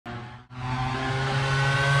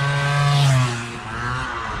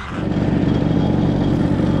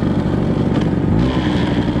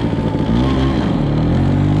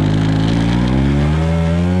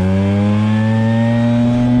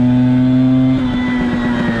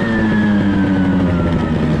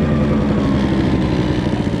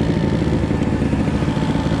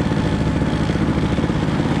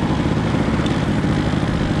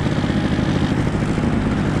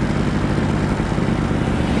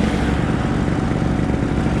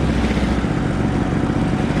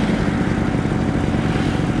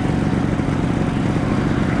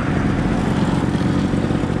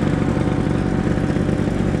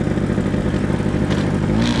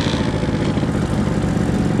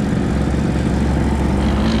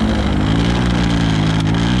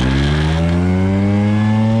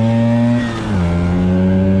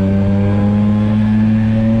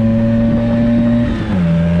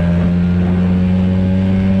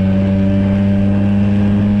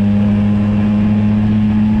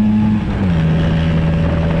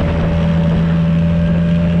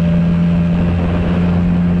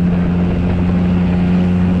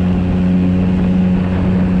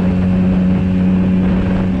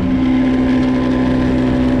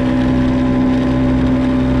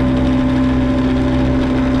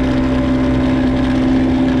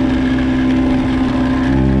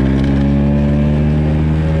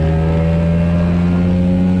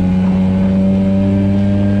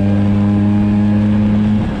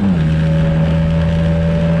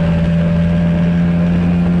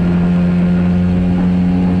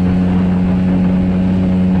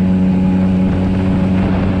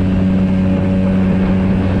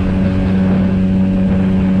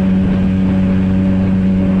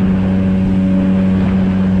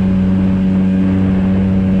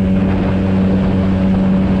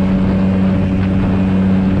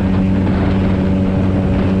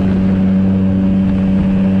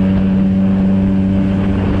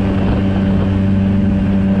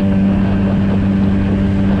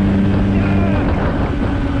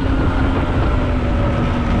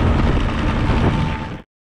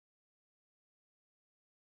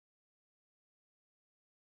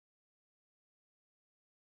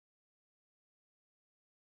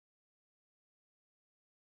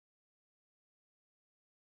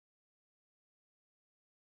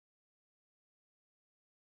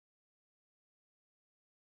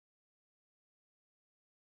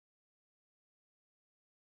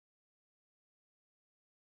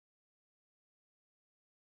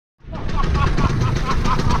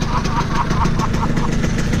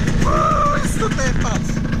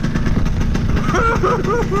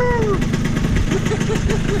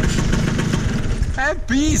Ein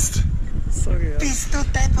Biest! Sorry, ja. Bist du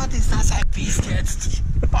deppert, ist das ein Biest jetzt?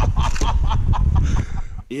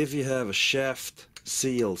 If you have a shaft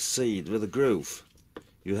seal seat with a groove,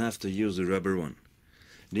 you have to use the rubber one.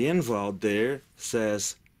 The info out there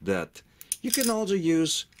says that you can also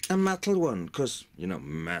use a metal one, because, you know,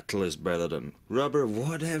 metal is better than rubber,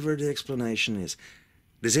 whatever the explanation is.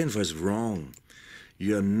 This info is wrong.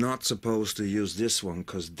 You're not supposed to use this one,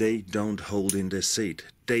 because they don't hold in the seat.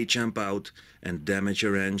 They jump out and damage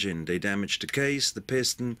your engine. They damage the case, the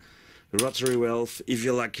piston, the rotary valve. If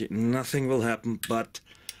you're lucky, nothing will happen, but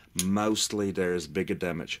mostly there is bigger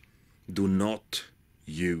damage. Do not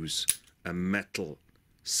use a metal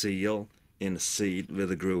seal in a seat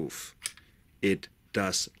with a groove. It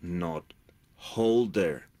does not hold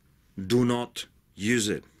there. Do not use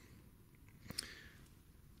it.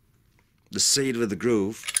 The seat with the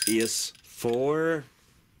groove is for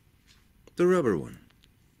the rubber one.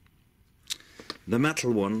 The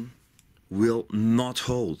metal one will not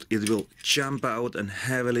hold. It will jump out and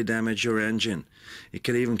heavily damage your engine. It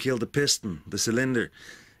can even kill the piston, the cylinder.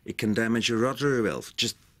 It can damage your rotary valve.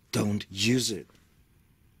 Just don't use it.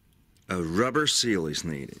 A rubber seal is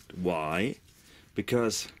needed. Why?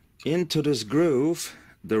 Because into this groove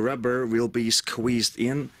the rubber will be squeezed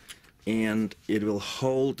in and it will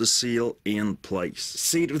hold the seal in place.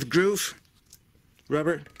 Seat with groove,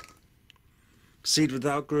 rubber. Seat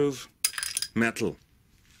without groove, metal.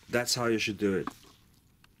 That's how you should do it.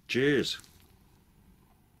 Cheers.